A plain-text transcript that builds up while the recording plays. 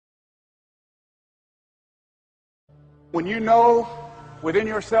When you know within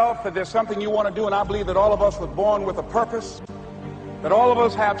yourself that there's something you want to do, and I believe that all of us were born with a purpose, that all of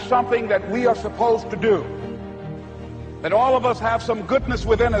us have something that we are supposed to do, that all of us have some goodness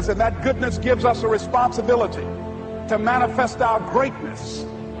within us, and that goodness gives us a responsibility to manifest our greatness.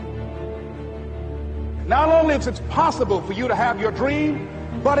 Not only is it possible for you to have your dream,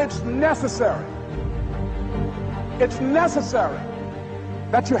 but it's necessary. It's necessary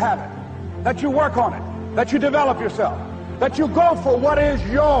that you have it, that you work on it, that you develop yourself, that you go for what is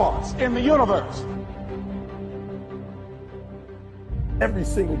yours in the universe. Every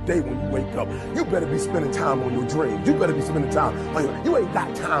single day when you wake up, you better be spending time on your dreams. You better be spending time on you ain't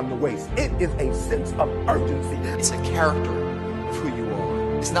got time to waste. It is a sense of urgency. It's a character of who you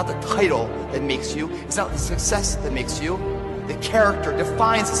are. It's not the title that makes you. It's not the success that makes you. The character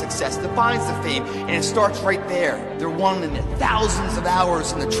defines the success, defines the fame, and it starts right there. They're won in the thousands of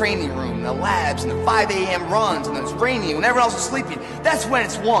hours in the training room, in the labs, in the 5 a.m. runs, and it's raining, when everyone else is sleeping. That's when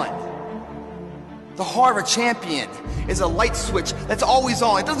it's won. The heart of a champion is a light switch that's always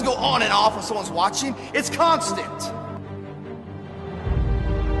on. It doesn't go on and off when someone's watching. It's constant.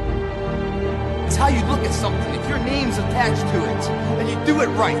 It's how you look at something. If your name's attached to it, then you do it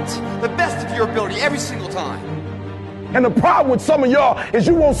right. The best of your ability every single time. And the problem with some of y'all is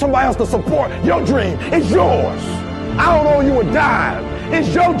you want somebody else to support your dream. It's yours. I don't owe you a dime.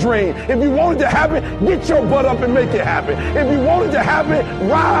 It's your dream. If you want it to happen, get your butt up and make it happen. If you want it to happen,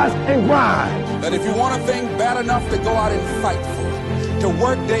 rise and grind. That if you want a thing bad enough to go out and fight for it, to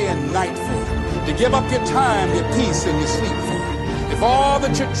work day and night for it, to give up your time, your peace, and your sleep for it, if all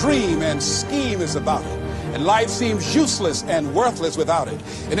that you dream and scheme is about it, and life seems useless and worthless without it,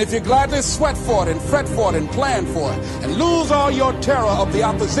 and if you gladly sweat for it and fret for it and plan for it and lose all your terror of the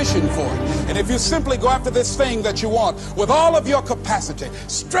opposition for it, and if you simply go after this thing that you want with all of your capacity,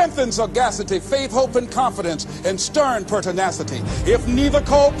 strength and sagacity, faith, hope, and confidence, and stern pertinacity, if neither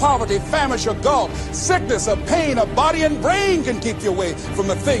cold poverty, famish, or gulf, sickness or pain of body and brain can keep you away from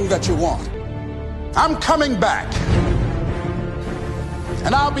the thing that you want, I'm coming back.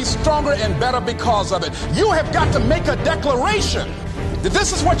 And I'll be stronger and better because of it. You have got to make a declaration that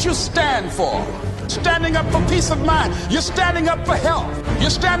this is what you stand for. Standing up for peace of mind. You're standing up for health. You're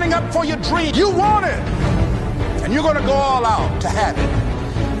standing up for your dream. You want it. And you're going to go all out to have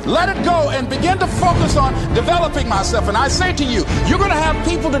it. Let it go and begin to focus on developing myself. And I say to you, you're going to have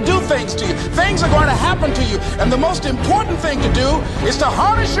people to do things to you. Things are going to happen to you. And the most important thing to do is to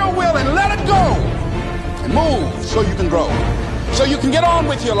harness your will and let it go. And move so you can grow. So you can get on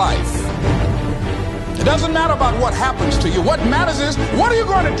with your life. It doesn't matter about what happens to you. What matters is, what are you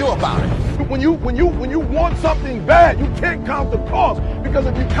going to do about it? When you want something bad, you can't count the cost. Because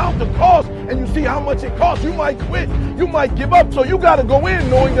if you count the cost and you see how much it costs, you might quit. You might give up. So you got to go in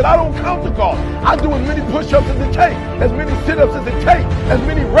knowing that I don't count the cost. I do as many push-ups as it takes, as many sit-ups as it takes, as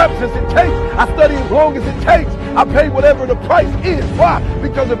many reps as it takes. I study as long as it takes. I pay whatever the price is. Why?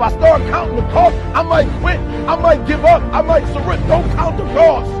 Because if I start counting the cost, I might quit. I might give up. I might surrender. Don't count the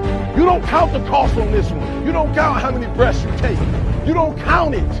cost. You don't count the cost on this one. You don't count how many breaths you take. You don't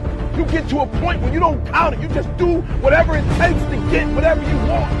count it. You get to a point when you don't count it. You just do whatever it takes to get whatever you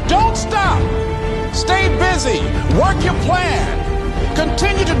want. Don't stop. Stay busy. Work your plan.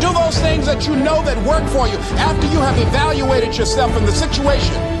 Continue to do those things that you know that work for you after you have evaluated yourself in the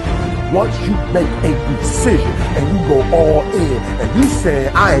situation. Once you make a decision and you go all in and you say,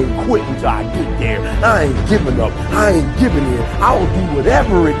 I ain't quitting till I get there. I ain't giving up. I ain't giving in. I'll do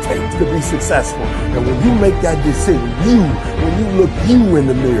whatever it takes to be successful. And when you make that decision, when you look you in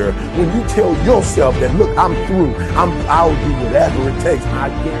the mirror, when you tell yourself that, look, I'm through. I'll do whatever it takes. I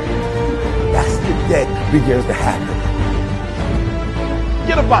guarantee you, that's the day begins to happen.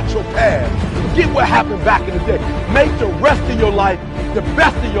 Forget about your past. Forget what happened back in the day. Make the rest of your life the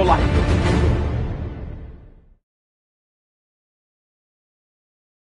best of your life.